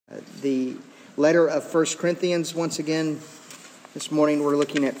the letter of 1 Corinthians once again. This morning we're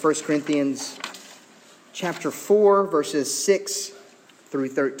looking at 1 Corinthians chapter 4, verses 6 through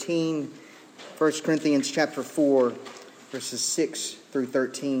 13. 1 Corinthians chapter 4, verses 6 through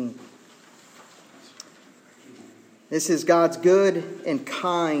 13. This is God's good and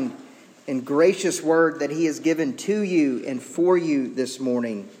kind and gracious word that He has given to you and for you this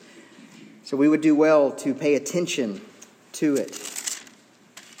morning. So we would do well to pay attention to it.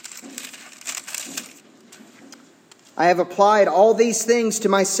 I have applied all these things to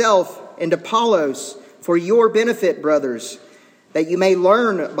myself and Apollos for your benefit, brothers, that you may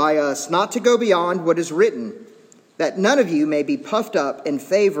learn by us not to go beyond what is written, that none of you may be puffed up in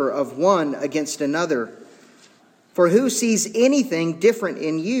favor of one against another. For who sees anything different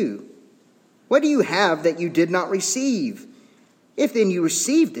in you? What do you have that you did not receive? If then you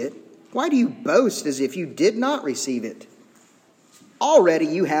received it, why do you boast as if you did not receive it? Already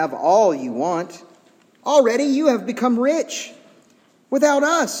you have all you want. Already you have become rich. Without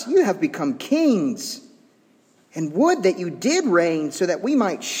us, you have become kings. And would that you did reign so that we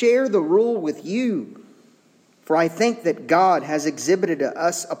might share the rule with you. For I think that God has exhibited to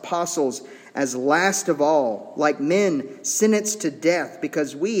us apostles as last of all, like men sentenced to death,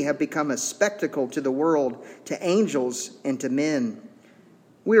 because we have become a spectacle to the world, to angels and to men.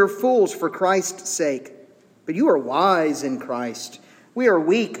 We are fools for Christ's sake, but you are wise in Christ. We are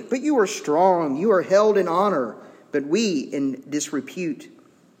weak, but you are strong. You are held in honor, but we in disrepute.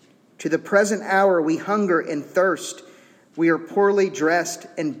 To the present hour we hunger and thirst. We are poorly dressed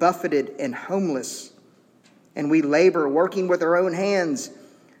and buffeted and homeless. And we labor, working with our own hands.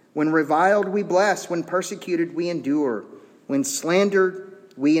 When reviled, we bless. When persecuted, we endure. When slandered,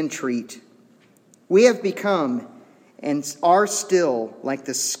 we entreat. We have become and are still like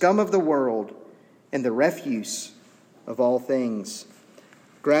the scum of the world and the refuse of all things.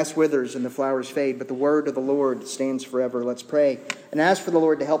 Grass withers and the flowers fade, but the word of the Lord stands forever. Let's pray and ask for the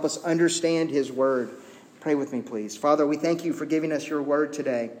Lord to help us understand His word. Pray with me, please. Father, we thank you for giving us your word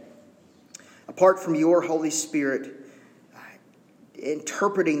today. Apart from your Holy Spirit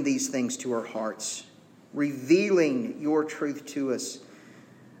interpreting these things to our hearts, revealing your truth to us,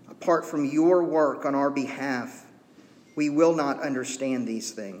 apart from your work on our behalf, we will not understand these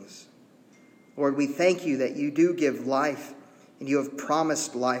things. Lord, we thank you that you do give life and you have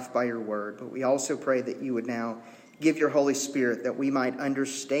promised life by your word. But we also pray that you would now give your Holy Spirit that we might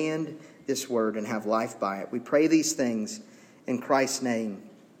understand this word and have life by it. We pray these things in Christ's name.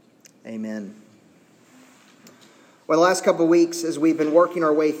 Amen. Well, the last couple of weeks, as we've been working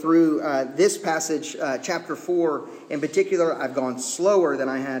our way through this passage, chapter 4 in particular, I've gone slower than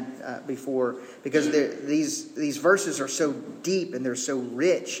I had before because these verses are so deep and they're so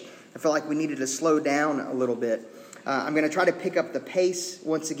rich. I felt like we needed to slow down a little bit. I'm going to try to pick up the pace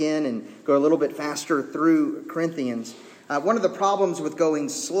once again and go a little bit faster through Corinthians. One of the problems with going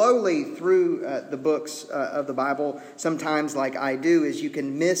slowly through the books of the Bible, sometimes like I do, is you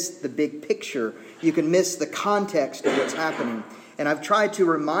can miss the big picture. You can miss the context of what's happening. And I've tried to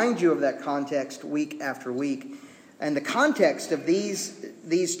remind you of that context week after week. And the context of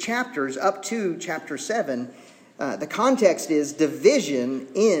these chapters up to chapter 7, the context is division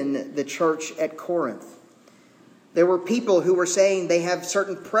in the church at Corinth. There were people who were saying they have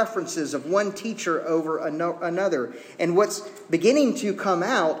certain preferences of one teacher over another. And what's beginning to come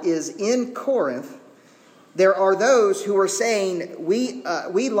out is in Corinth, there are those who are saying we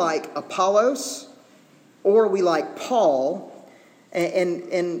like Apollos or we like Paul.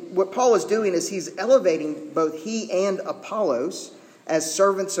 And what Paul is doing is he's elevating both he and Apollos as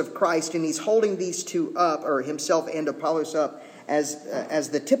servants of Christ. And he's holding these two up, or himself and Apollos up, as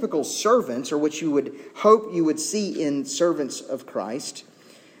the typical servants, or what you would hope you would see in servants of Christ.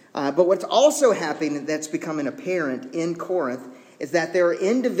 But what's also happening that's becoming apparent in Corinth is that there are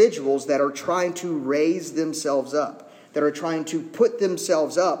individuals that are trying to raise themselves up, that are trying to put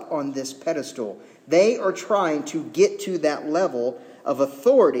themselves up on this pedestal. They are trying to get to that level of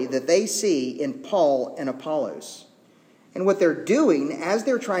authority that they see in Paul and Apollos. And what they're doing as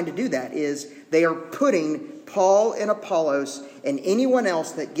they're trying to do that is they are putting Paul and Apollos and anyone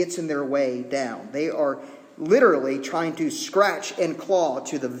else that gets in their way down. They are literally trying to scratch and claw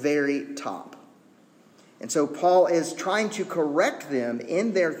to the very top. And so Paul is trying to correct them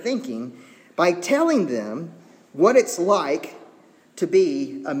in their thinking by telling them what it's like to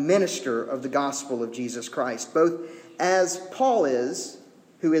be a minister of the gospel of Jesus Christ. Both as Paul is,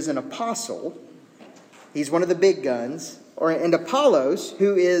 who is an apostle, he's one of the big guns, and Apollos,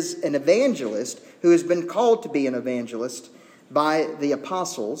 who is an evangelist, who has been called to be an evangelist by the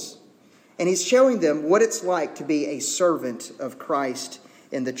apostles. And he's showing them what it's like to be a servant of Christ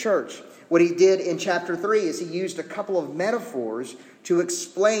in the church. What he did in chapter 3 is he used a couple of metaphors to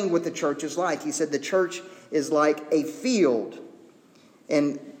explain what the church is like. He said the church is like a field.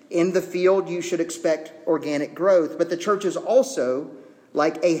 And in the field, you should expect organic growth. But the church is also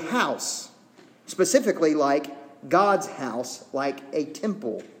like a house, specifically like God's house, like a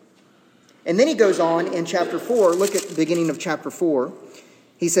temple. And then he goes on in chapter 4. Look at the beginning of chapter 4.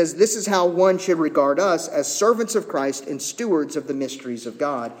 He says, this is how one should regard us as servants of Christ and stewards of the mysteries of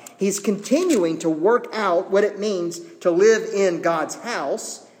God. He's continuing to work out what it means to live in God's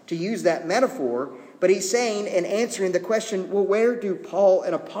house, to use that metaphor. But he's saying and answering the question, well, where do Paul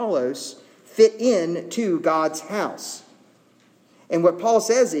and Apollos fit in to God's house? And what Paul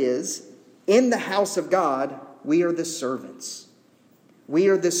says is, in the house of God, we are the servants. We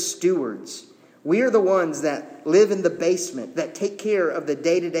are the stewards. We are the ones that live in the basement, that take care of the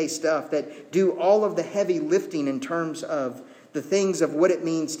day-to-day stuff, that do all of the heavy lifting in terms of the things of what it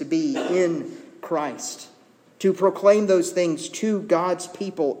means to be in Christ, to proclaim those things to God's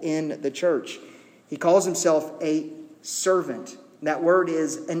people in the church. He calls himself a servant. That word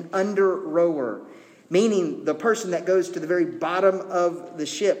is an under-rower, meaning the person that goes to the very bottom of the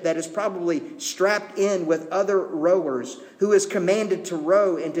ship, that is probably strapped in with other rowers, who is commanded to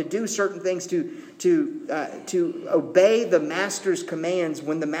row and to do certain things, to obey the master's commands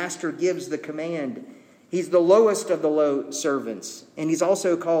when the master gives the command. He's the lowest of the low servants, and he's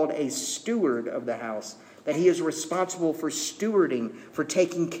also called a steward of the house, that he is responsible for stewarding, for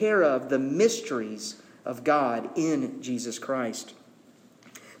taking care of the mysteries of God in Jesus Christ.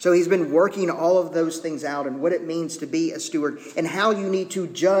 So he's been working all of those things out and what it means to be a steward and how you need to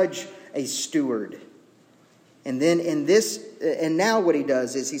judge a steward. And then now what he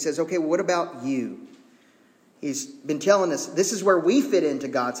does is he says, okay, what about you? He's been telling us this is where we fit into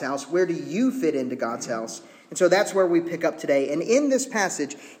God's house. Where do you fit into God's house? And so that's where we pick up today. And in this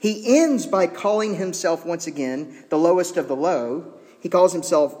passage, he ends by calling himself once again the lowest of the low. He calls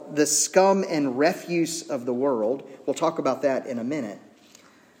himself the scum and refuse of the world. We'll talk about that in a minute.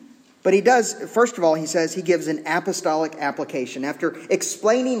 But he does, first of all, he says he gives an apostolic application. After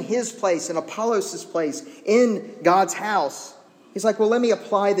explaining his place and Apollos' place in God's house, he's like, well, let me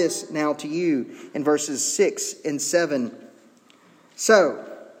apply this now to you in verses 6 and 7. So,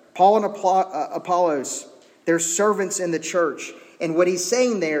 Paul and Apollos, they're servants in the church. And what he's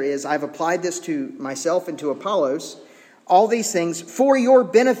saying there is, I've applied this to myself and to Apollos, all these things for your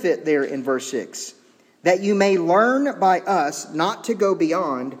benefit there in verse 6, that you may learn by us not to go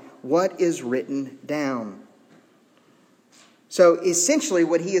beyond what is written down. So essentially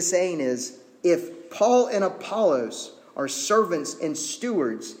what he is saying is, if Paul and Apollos are servants and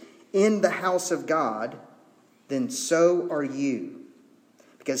stewards in the house of God, then so are you.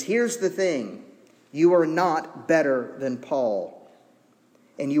 Because here's the thing, you are not better than Paul,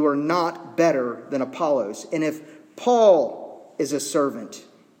 and you are not better than Apollos. And if Paul is a servant,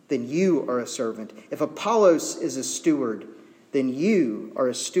 then you are a servant. If Apollos is a steward, then you are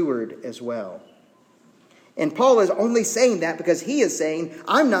a steward as well. And Paul is only saying that because he is saying,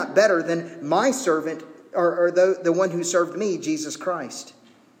 I'm not better than my servant or the one who served me, Jesus Christ.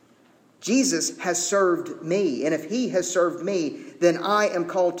 Jesus has served me. And if he has served me, then I am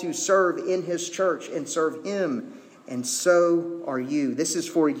called to serve in his church and serve him. And so are you. This is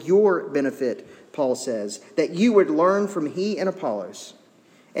for your benefit, Paul says, that you would learn from he and Apollos.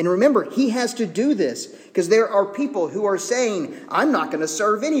 And remember, he has to do this because there are people who are saying, I'm not going to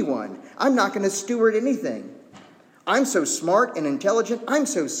serve anyone. I'm not going to steward anything. I'm so smart and intelligent. I'm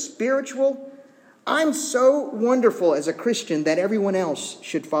so spiritual. I'm so wonderful as a Christian that everyone else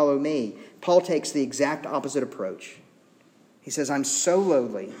should follow me. Paul takes the exact opposite approach. He says, I'm so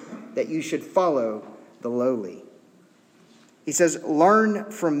lowly that you should follow the lowly. He says,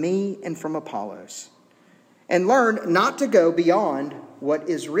 learn from me and from Apollos. And learn not to go beyond what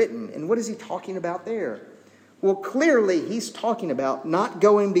is written. And what is he talking about there? Well, clearly he's talking about not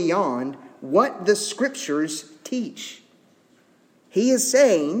going beyond what the scriptures teach. He is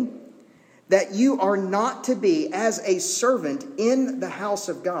saying that you are not to be, as a servant in the house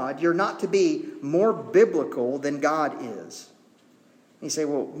of God, you're not to be more biblical than God is. And you say,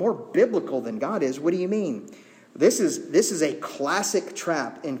 well, more biblical than God is? What do you mean? This is a classic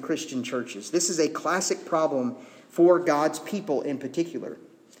trap in Christian churches. This is a classic problem for God's people in particular.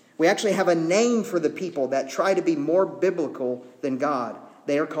 We actually have a name for the people that try to be more biblical than God.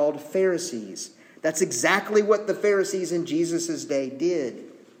 They are called Pharisees. That's exactly what the Pharisees in Jesus' day did.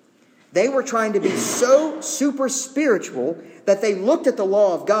 They were trying to be so super spiritual that they looked at the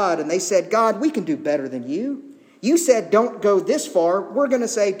law of God and they said, God, we can do better than you. You said don't go this far. We're going to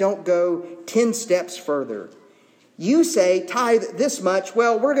say don't go 10 steps further. You say tithe this much.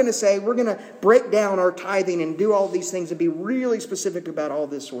 Well, we're going to say we're going to break down our tithing and do all these things and be really specific about all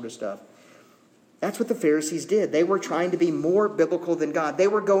this sort of stuff. That's what the Pharisees did. They were trying to be more biblical than God. They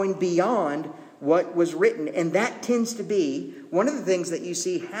were going beyond what was written. And that tends to be one of the things that you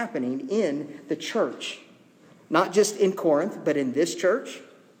see happening in the church. Not just in Corinth, but in this church.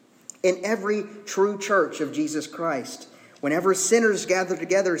 In every true church of Jesus Christ. Whenever sinners gather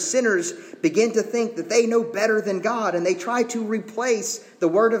together, sinners begin to think that they know better than God, and they try to replace the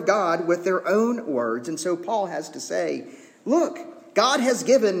Word of God with their own words. And so Paul has to say, look, God has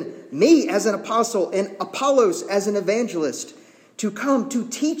given me as an apostle and Apollos as an evangelist to come to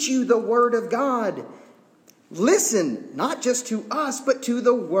teach you the Word of God. Listen, not just to us, but to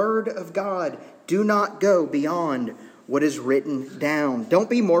the Word of God. Do not go beyond what is written down. Don't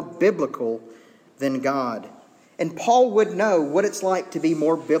be more biblical than God. And Paul would know what it's like to be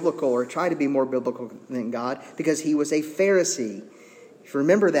more biblical or try to be more biblical than God because he was a Pharisee. If you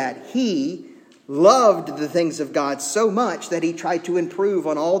remember that, he loved the things of God so much that he tried to improve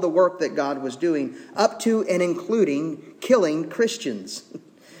on all the work that God was doing, up to and including killing Christians.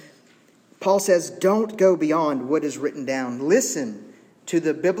 Paul says, don't go beyond what is written down. Listen to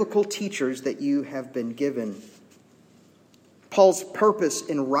the biblical teachers that you have been given. Paul's purpose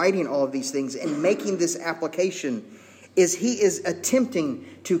in writing all of these things and making this application is he is attempting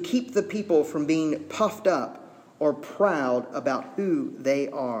to keep the people from being puffed up or proud about who they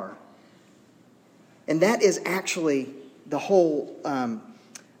are. And that is actually the whole,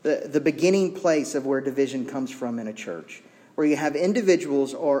 the beginning place of where division comes from in a church. Where you have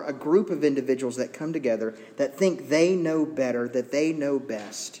individuals or a group of individuals that come together that think they know better, that they know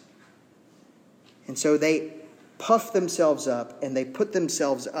best. And so they puff themselves up and they put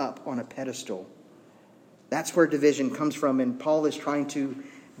themselves up on a pedestal. That's where division comes from. And Paul is trying to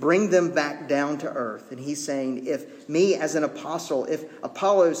bring them back down to earth. And he's saying, if me as an apostle, if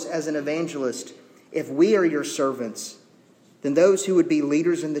Apollos as an evangelist, if we are your servants, then those who would be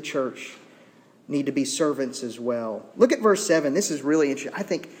leaders in the church need to be servants as well. Look at verse 7. This is really interesting. I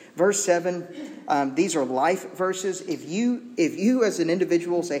think verse 7, these are life verses. If you as an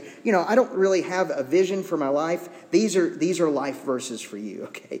individual say, I don't really have a vision for my life, these are life verses for you,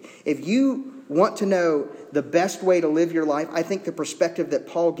 okay? If you want to know the best way to live your life, I think the perspective that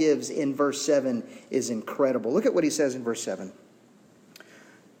Paul gives in verse 7 is incredible. Look at what he says in verse 7.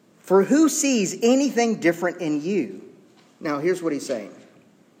 For who sees anything different in you? Now, here's what he's saying.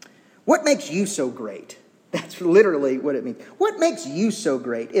 What makes you so great? That's literally what it means. What makes you so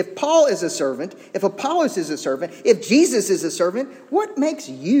great? If Paul is a servant, if Apollos is a servant, if Jesus is a servant, what makes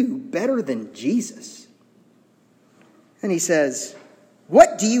you better than Jesus? And he says,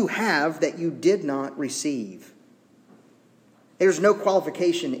 what do you have that you did not receive? There's no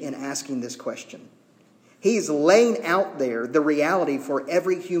qualification in asking this question. He's laying out there the reality for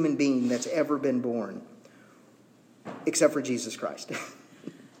every human being that's ever been born, except for Jesus Christ.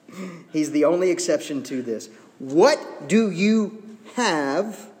 He's the only exception to this. What do you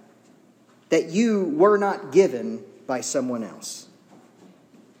have that you were not given by someone else?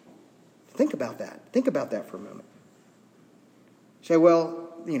 Think about that. Think about that for a moment. Say,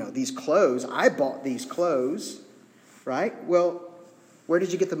 well, these clothes, I bought these clothes, right? Well, where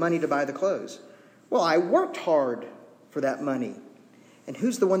did you get the money to buy the clothes? Well, I worked hard for that money. And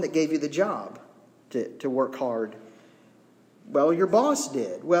who's the one that gave you the job to work hard? Well, your boss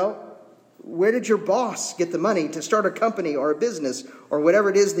did. Well, where did your boss get the money to start a company or a business or whatever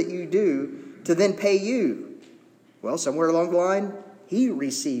it is that you do to then pay you? Well, somewhere along the line, he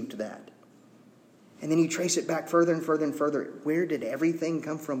received that. And then you trace it back further and further and further. Where did everything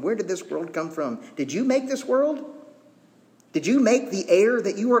come from? Where did this world come from? Did you make this world? Did you make the air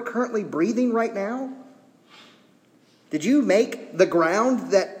that you are currently breathing right now? Did you make the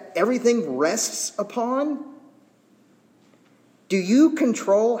ground that everything rests upon? Do you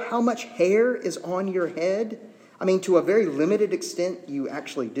control how much hair is on your head? I mean, to a very limited extent, you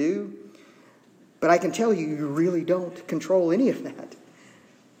actually do. But I can tell you, you really don't control any of that.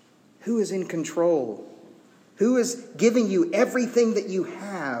 Who is in control? Who is giving you everything that you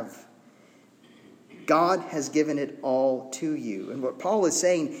have? God has given it all to you. And what Paul is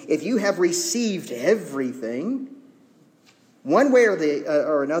saying, if you have received everything, one way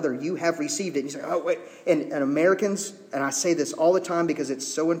or another, you have received it. And you say, oh, wait. And Americans, and I say this all the time because it's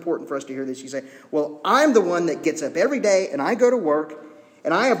so important for us to hear this. You say, well, I'm the one that gets up every day and I go to work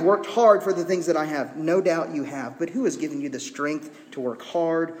and I have worked hard for the things that I have. No doubt you have. But who has given you the strength to work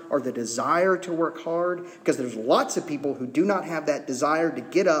hard or the desire to work hard? Because there's lots of people who do not have that desire to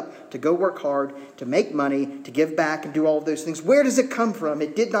get up, to go work hard, to make money, to give back and do all of those things. Where does it come from?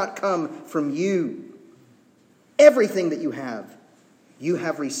 It did not come from you. Everything that you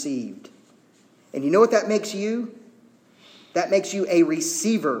have received. And you know what that makes you? That makes you a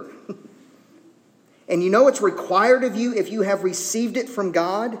receiver. And you know what's required of you if you have received it from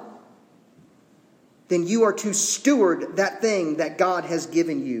God? Then you are to steward that thing that God has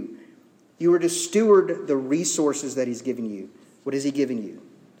given you. You are to steward the resources that He's given you. What has He given you?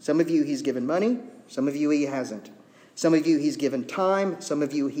 Some of you He's given money. Some of you He hasn't. Some of you He's given time. Some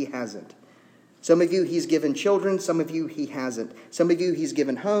of you He hasn't. Some of you He's given children. Some of you He hasn't. Some of you He's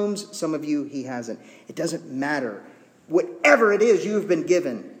given homes. Some of you He hasn't. It doesn't matter. Whatever it is you've been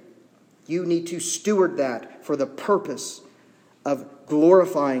given, you need to steward that for the purpose of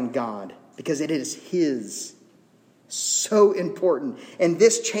glorifying God, because it is His. So important. And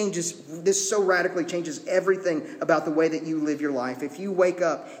this so radically changes everything about the way that you live your life. If you wake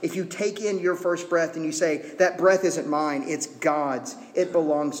up, if you take in your first breath and you say, that breath isn't mine, it's God's. It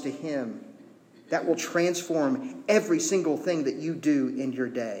belongs to Him. That will transform every single thing that you do in your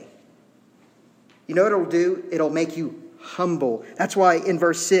day. You know what it'll do? It'll make you humble. That's why in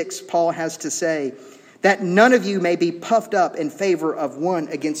verse 6, Paul has to say that none of you may be puffed up in favor of one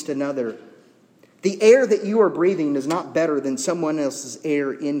against another. The air that you are breathing is not better than someone else's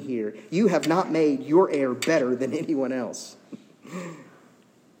air in here. You have not made your air better than anyone else.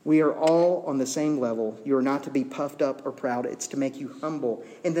 We are all on the same level. You are not to be puffed up or proud. It's to make you humble.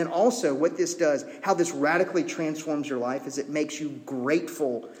 And then also what this does, how this radically transforms your life, is it makes you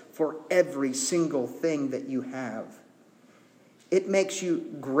grateful for every single thing that you have. It makes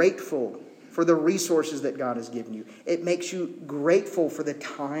you grateful for the resources that God has given you. It makes you grateful for the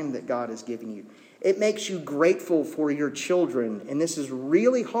time that God has given you. It makes you grateful for your children. And this is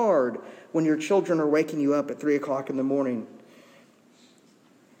really hard when your children are waking you up at 3 o'clock in the morning.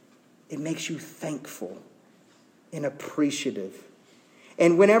 It makes you thankful and appreciative.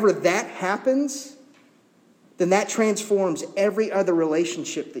 And whenever that happens, then that transforms every other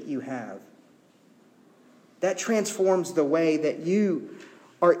relationship that you have. That transforms the way that you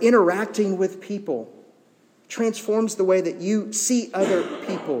are interacting with people. Transforms the way that you see other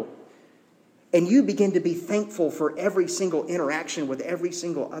people. And you begin to be thankful for every single interaction with every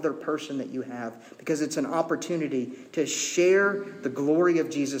single other person that you have, because it's an opportunity to share the glory of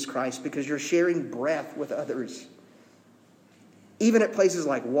Jesus Christ, because you're sharing breath with others. Even at places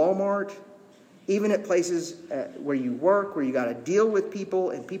like Walmart, even at places where you work, where you got to deal with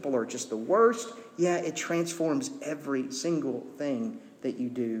people and people are just the worst. Yeah, it transforms every single thing that you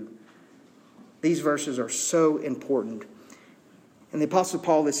do. These verses are so important. And the Apostle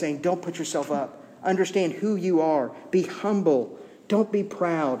Paul is saying, don't put yourself up. Understand who you are. Be humble. Don't be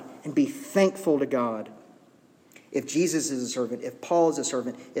proud. And be thankful to God. If Jesus is a servant, if Paul is a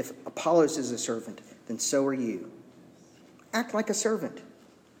servant, if Apollos is a servant, then so are you. Act like a servant.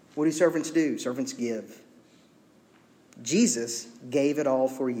 What do servants do? Servants give. Jesus gave it all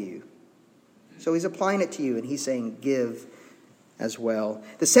for you. So He's applying it to you, and He's saying give as well.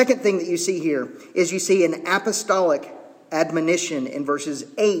 The second thing that you see here is you see an apostolic admonition in verses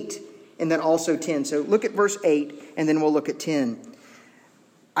 8 and then also 10. So look at verse 8 and then we'll look at 10.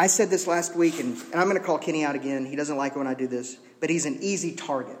 I said this last week, and I'm going to call Kenny out again. He doesn't like it when I do this, but he's an easy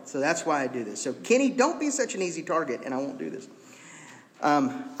target. So that's why I do this. So Kenny, don't be such an easy target, and I won't do this.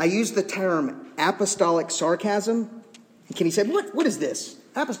 I use the term apostolic sarcasm. And Kenny said, what is this?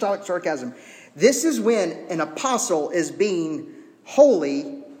 Apostolic sarcasm. This is when an apostle is being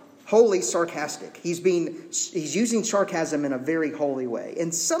wholly sarcastic. He's using sarcasm in a very holy way.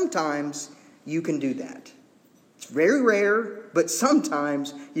 And sometimes you can do that. It's very rare, but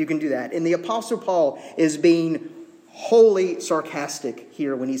sometimes you can do that. And the Apostle Paul is being wholly sarcastic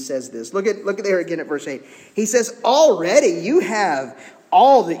here when he says this. Look at there again at verse 8. He says, already you have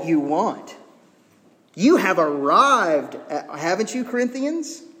all that you want. You have arrived, haven't you,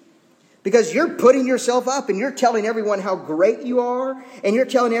 Corinthians? Because you're putting yourself up and you're telling everyone how great you are. And you're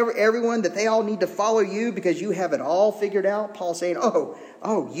telling everyone that they all need to follow you because you have it all figured out. Paul's saying,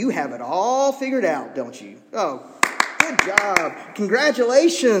 oh, you have it all figured out, don't you? Oh, good job.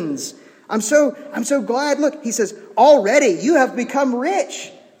 Congratulations. I'm so glad. Look, he says, already you have become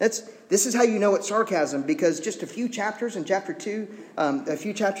rich. This is how you know it's sarcasm, because just a few chapters in chapter 2, a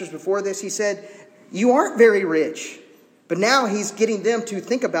few chapters before this, he said, you aren't very rich. But now he's getting them to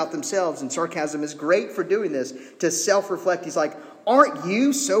think about themselves, and sarcasm is great for doing this, to self-reflect. He's like, aren't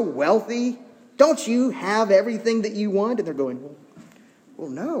you so wealthy? Don't you have everything that you want? And they're going, well,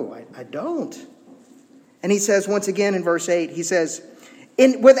 no, I don't. And he says once again in verse 8, he says,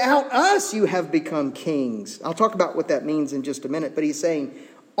 without us you have become kings. I'll talk about what that means in just a minute, but he's saying,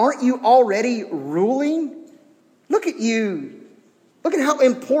 aren't you already ruling? Look at you. Look at how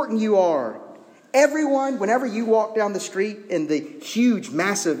important you are. Everyone, whenever you walk down the street in the huge,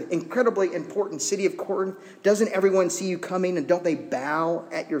 massive, incredibly important city of Corinth, doesn't everyone see you coming and don't they bow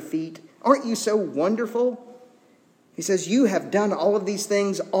at your feet? Aren't you so wonderful? He says, you have done all of these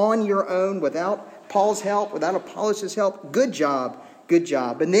things on your own without Paul's help, without Apollos' help. Good job, good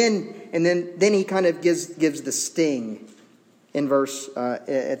job. And then he kind of gives the sting in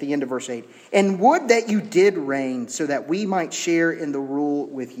at the end of verse 8. And would that you did reign so that we might share in the rule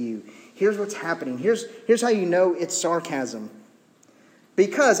with you. Here's what's happening. Here's how you know it's sarcasm.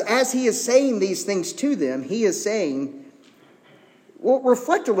 Because as he is saying these things to them, he is saying, well,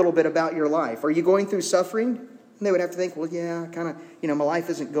 reflect a little bit about your life. Are you going through suffering? And they would have to think, well, yeah, kind of, my life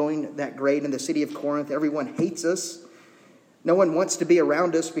isn't going that great in the city of Corinth. Everyone hates us. No one wants to be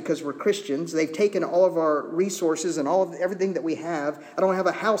around us because we're Christians. They've taken all of our resources and everything that we have. I don't have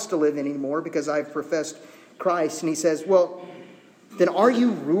a house to live in anymore because I've professed Christ. And he says, well, then are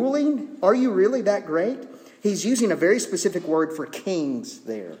you ruling? Are you really that great? He's using a very specific word for kings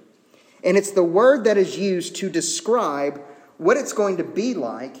there. And it's the word that is used to describe what it's going to be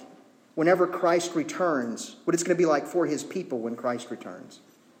like whenever Christ returns. What it's going to be like for his people when Christ returns.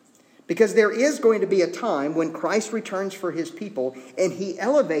 Because there is going to be a time when Christ returns for his people and he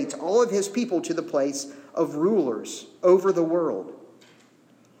elevates all of his people to the place of rulers over the world.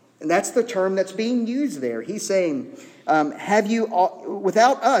 And that's the term that's being used there. He's saying,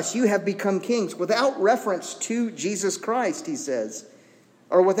 without us, you have become kings. Without reference to Jesus Christ, he says.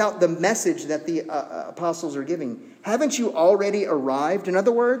 Or without the message that the apostles are giving. Haven't you already arrived? In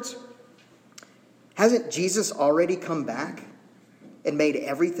other words, hasn't Jesus already come back and made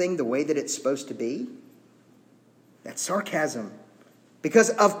everything the way that it's supposed to be? That's sarcasm. Because,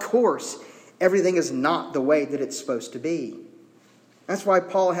 of course, everything is not the way that it's supposed to be. That's why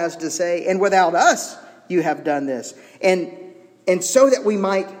Paul has to say, and without us, you have done this. And so that we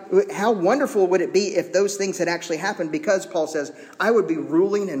might, how wonderful would it be if those things had actually happened? Because Paul says, I would be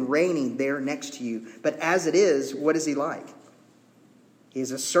ruling and reigning there next to you. But as it is, what is he like? He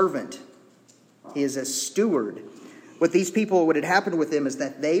is a servant. He is a steward. What had happened with them is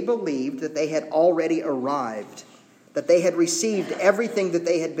that they believed that they had already arrived. That they had received everything that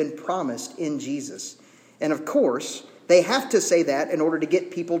they had been promised in Jesus. And of course, they have to say that in order to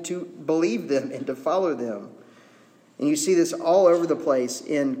get people to believe them and to follow them. And you see this all over the place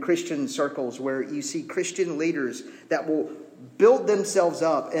in Christian circles where you see Christian leaders that will build themselves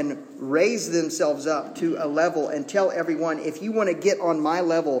up and raise themselves up to a level and tell everyone, if you want to get on my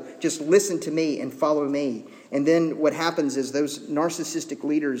level, just listen to me and follow me. And then what happens is those narcissistic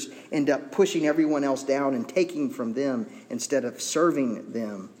leaders end up pushing everyone else down and taking from them instead of serving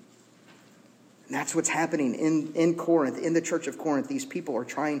them. And that's what's happening in Corinth, in the church of Corinth. These people are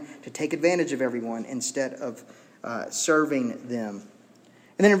trying to take advantage of everyone instead of serving them.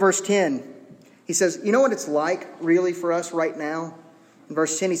 And then in verse 10, he says, you know what it's like really for us right now? In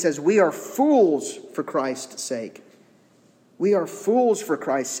verse 10, he says, we are fools for Christ's sake. We are fools for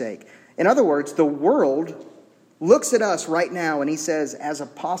Christ's sake. In other words, the world looks at us right now and he says, as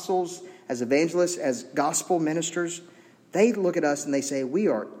apostles, as evangelists, as gospel ministers, they look at us and they say, we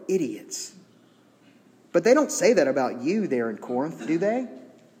are idiots. But they don't say that about you there in Corinth, do they?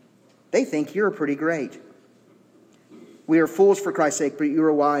 They think you're pretty great. We are fools for Christ's sake, but you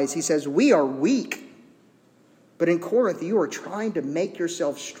are wise. He says, we are weak. But in Corinth, you are trying to make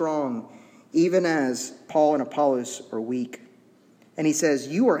yourself strong, even as Paul and Apollos are weak. And he says,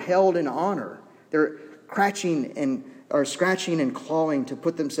 you are held in honor. They're scratching and clawing to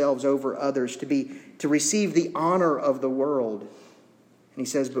put themselves over others, to receive the honor of the world. And he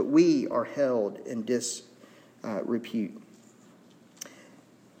says, but we are held in disrepute.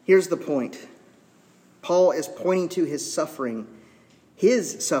 Here's the point. Paul is pointing to his suffering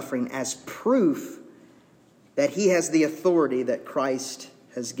as proof that he has the authority that Christ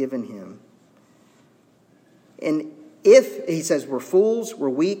has given him. And if, he says, we're fools, we're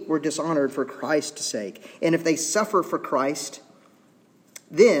weak, we're dishonored for Christ's sake. And if they suffer for Christ,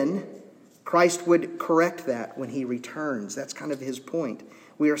 then Christ would correct that when he returns. That's kind of his point.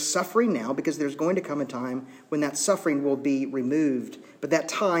 We are suffering now because there's going to come a time when that suffering will be removed. But that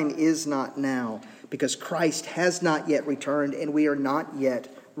time is not now because Christ has not yet returned and we are not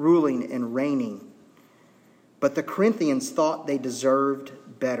yet ruling and reigning. But the Corinthians thought they deserved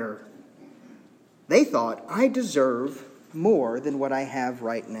better. They thought, I deserve more than what I have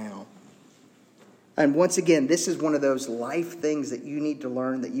right now. And once again, this is one of those life things that you need to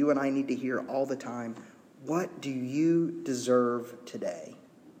learn, that you and I need to hear all the time. What do you deserve today?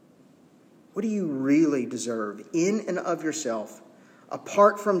 What do you really deserve in and of yourself,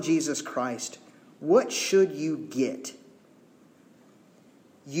 apart from Jesus Christ? What should you get?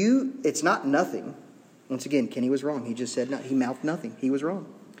 It's not nothing. Once again, Kenny was wrong. He just said no. He mouthed nothing. He was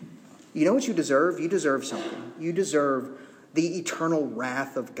wrong. You know what you deserve? You deserve something. You deserve the eternal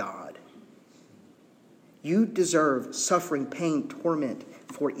wrath of God. You deserve suffering, pain, torment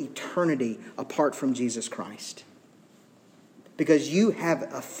for eternity apart from Jesus Christ. Because you have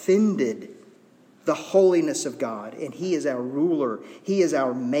offended the holiness of God, and He is our ruler. He is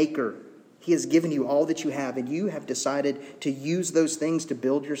our maker. He has given you all that you have, and you have decided to use those things to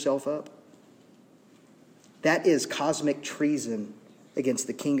build yourself up. That is cosmic treason against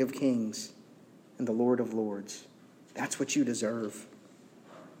the King of Kings and the Lord of Lords. That's what you deserve.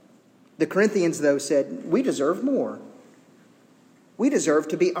 The Corinthians, though, said, we deserve more. We deserve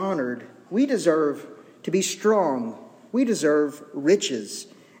to be honored. We deserve to be strong. We deserve riches.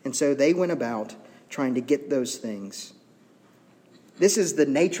 And so they went about trying to get those things. This is the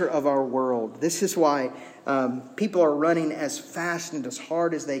nature of our world. This is why people are running as fast and as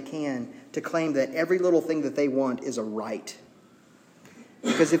hard as they can to claim that every little thing that they want is a right.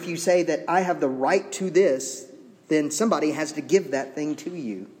 Because if you say that I have the right to this, then somebody has to give that thing to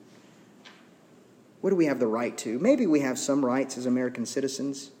you. What do we have the right to? Maybe we have some rights as American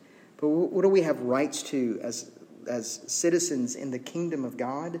citizens, but what do we have rights to as citizens in the kingdom of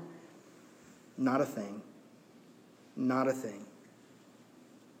God? Not a thing. Not a thing.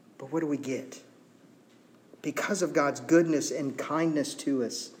 But what do we get? Because of God's goodness and kindness to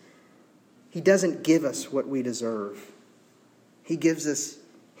us, He doesn't give us what we deserve. He gives us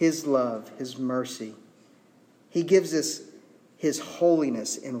His love, His mercy. He gives us His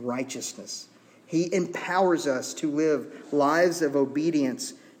holiness and righteousness. He empowers us to live lives of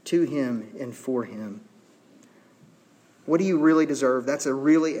obedience to Him and for Him. What do you really deserve? That's a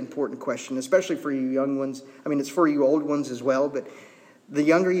really important question, especially for you young ones. I mean, it's for you old ones as well, but the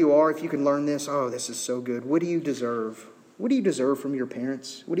younger you are, if you can learn this, oh, this is so good. What do you deserve? What do you deserve from your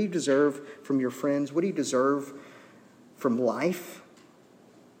parents? What do you deserve from your friends? What do you deserve from life?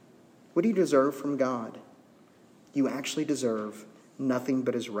 What do you deserve from God? You actually deserve nothing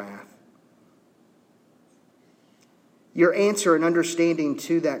but His wrath. Your answer and understanding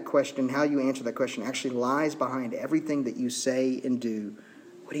to that question, how you answer that question, actually lies behind everything that you say and do.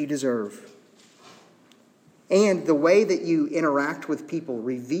 What do you deserve? And the way that you interact with people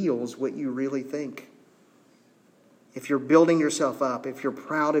reveals what you really think. If you're building yourself up, if you're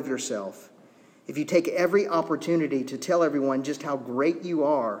proud of yourself, if you take every opportunity to tell everyone just how great you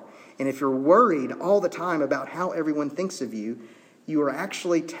are, and if you're worried all the time about how everyone thinks of you, you are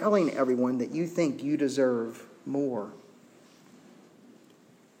actually telling everyone that you think you deserve more.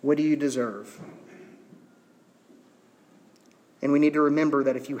 What do you deserve? And we need to remember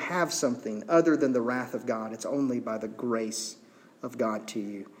that if you have something other than the wrath of God, it's only by the grace of God to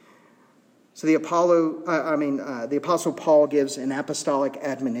you. So the Apostle Paul gives an apostolic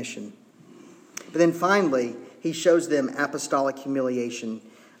admonition. But then finally, he shows them apostolic humiliation.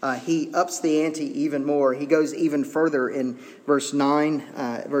 He ups the ante even more. He goes even further in verses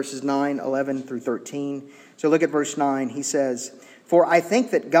 9, 11 through 13. So look at verse 9. He says, "For I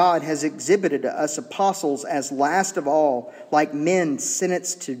think that God has exhibited to us apostles as last of all, like men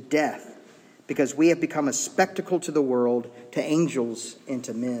sentenced to death, because we have become a spectacle to the world, to angels, and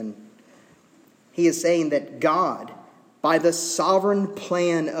to men." He is saying that God, by the sovereign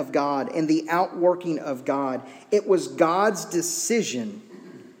plan of God and the outworking of God, it was God's decision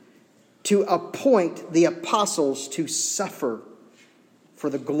to appoint the apostles to suffer for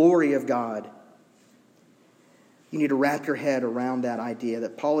the glory of God. You need to wrap your head around that idea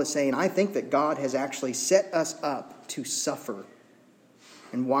that Paul is saying, I think that God has actually set us up to suffer.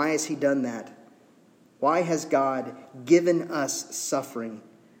 And why has He done that? Why has God given us suffering?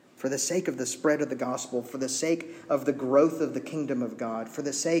 For the sake of the spread of the gospel, for the sake of the growth of the kingdom of God, for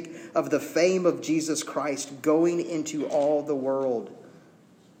the sake of the fame of Jesus Christ going into all the world.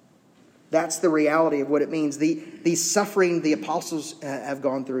 That's the reality of what it means. The suffering the apostles have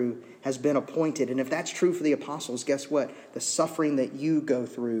gone through has been appointed. And if that's true for the apostles, guess what? The suffering that you go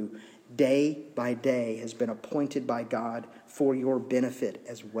through day by day has been appointed by God for your benefit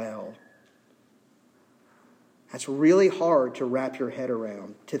as well. That's really hard to wrap your head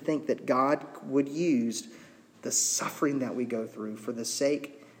around, to think that God would use the suffering that we go through for the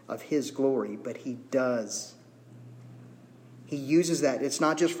sake of His glory, but He does. He uses that. It's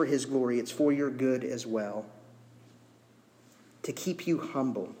not just for His glory, it's for your good as well. To keep you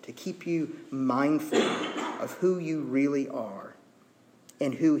humble, to keep you mindful of who you really are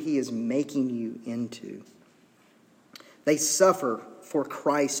and who He is making you into. They suffer for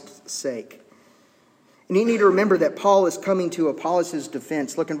Christ's sake. And you need to remember that Paul is coming to Apollos'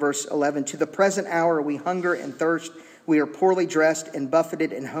 defense. Look in verse 11. "To the present hour we hunger and thirst We are poorly dressed and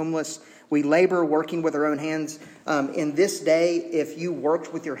buffeted and homeless. We labor working with our own hands. In this day, if you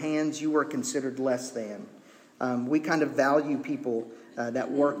worked with your hands, you were considered less than. We kind of value people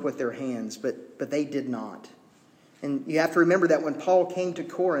that work with their hands, but they did not. And you have to remember that when Paul came to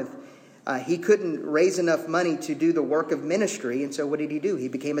Corinth, he couldn't raise enough money to do the work of ministry. And so what did he do? He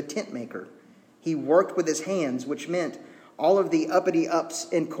became a tent maker. He worked with his hands, which meant all of the uppity ups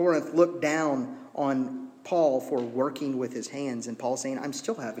in Corinth looked down on Paul for working with his hands. And Paul's saying, I'm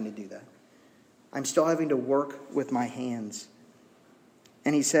still having to do that. I'm still having to work with my hands.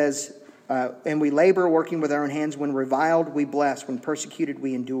 And he says, and we labor working with our own hands. When reviled, we bless. When persecuted,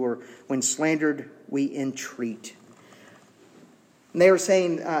 we endure. When slandered, we entreat. And they were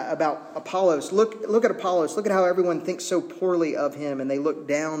saying about Apollos, look at Apollos. Look at how everyone thinks so poorly of him, and they look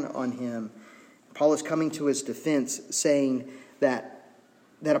down on him. Paul is coming to his defense, saying that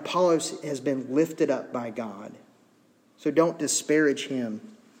Apollos has been lifted up by God. So don't disparage him.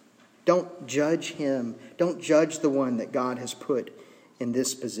 Don't judge him. Don't judge the one that God has put in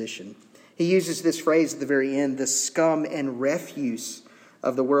this position. He uses this phrase at the very end, the scum and refuse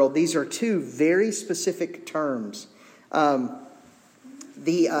of the world. These are two very specific terms.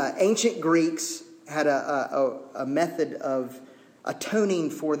 The ancient Greeks had a method of atoning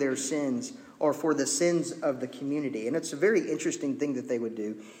for their sins or for the sins of the community. And it's a very interesting thing that they would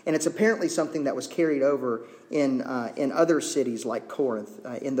do. And it's apparently something that was carried over in other cities like Corinth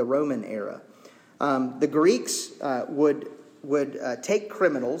in the Roman era. The Greeks would take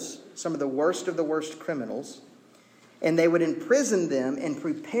criminals, some of the worst criminals, and they would imprison them and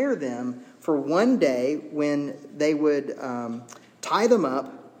prepare them for one day when they would tie them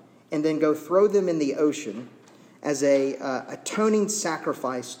up and then go throw them in the ocean as a atoning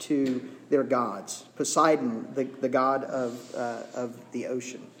sacrifice to their gods, Poseidon, the god of the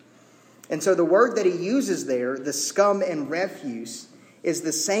ocean. And so the word that he uses there, the scum and refuse, is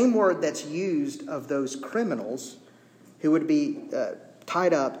the same word that's used of those criminals who would be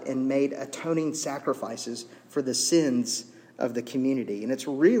tied up and made atoning sacrifices for the sins of the community. And it's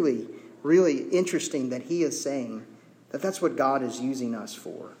really, really interesting that he is saying that that's what God is using us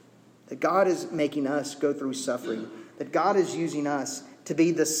for. That God is making us go through suffering. That God is using us to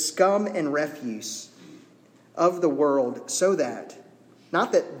be the scum and refuse of the world so that,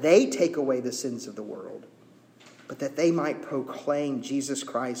 not that they take away the sins of the world, but that they might proclaim Jesus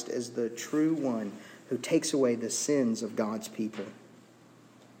Christ as the true one who takes away the sins of God's people.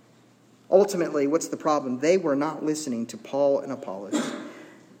 Ultimately, what's the problem? They were not listening to Paul and Apollos.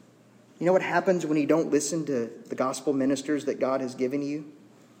 You know what happens when you don't listen to the gospel ministers that God has given you?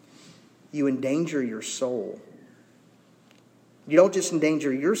 You endanger your soul. You don't just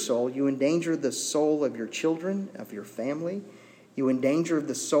endanger your soul, you endanger the soul of your children, of your family. You endanger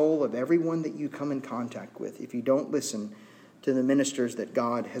the soul of everyone that you come in contact with if you don't listen to the ministers that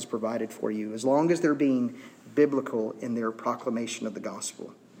God has provided for you, as long as they're being biblical in their proclamation of the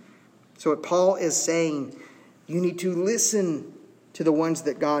gospel. So what Paul is saying, you need to listen to the ones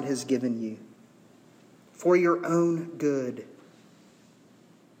that God has given you for your own good.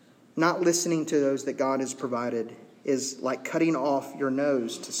 Not listening to those that God has provided is like cutting off your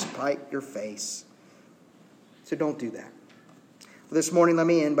nose to spite your face. So don't do that. Well, this morning, let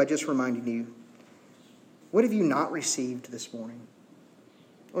me end by just reminding you, what have you not received this morning?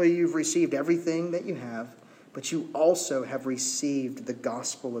 Well, you've received everything that you have, but you also have received the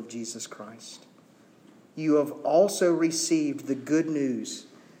gospel of Jesus Christ. You have also received the good news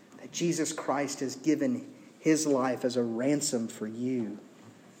that Jesus Christ has given his life as a ransom for you.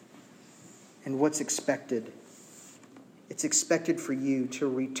 And what's expected? It's expected for you to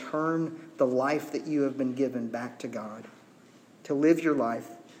return the life that you have been given back to God, to live your life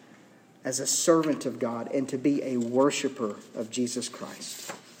as a servant of God and to be a worshiper of Jesus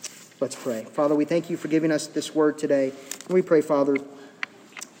Christ. Let's pray. Father, we thank you for giving us this word today. And we pray, Father,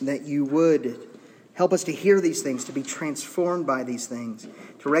 that you would help us to hear these things, to be transformed by these things,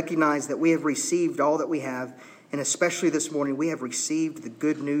 to recognize that we have received all that we have, and especially this morning, we have received the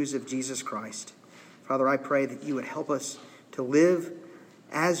good news of Jesus Christ. Father, I pray that you would help us to live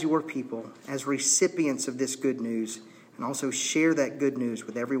as your people, as recipients of this good news, and also share that good news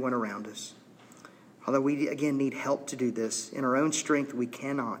with everyone around us. Father, we again need help to do this. In our own strength, we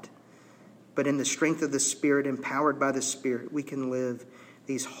cannot. But in the strength of the Spirit, empowered by the Spirit, we can live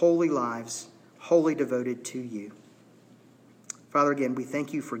these holy lives, wholly devoted to you. Father, again, we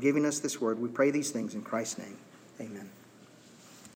thank you for giving us this word. We pray these things in Christ's name. Amen.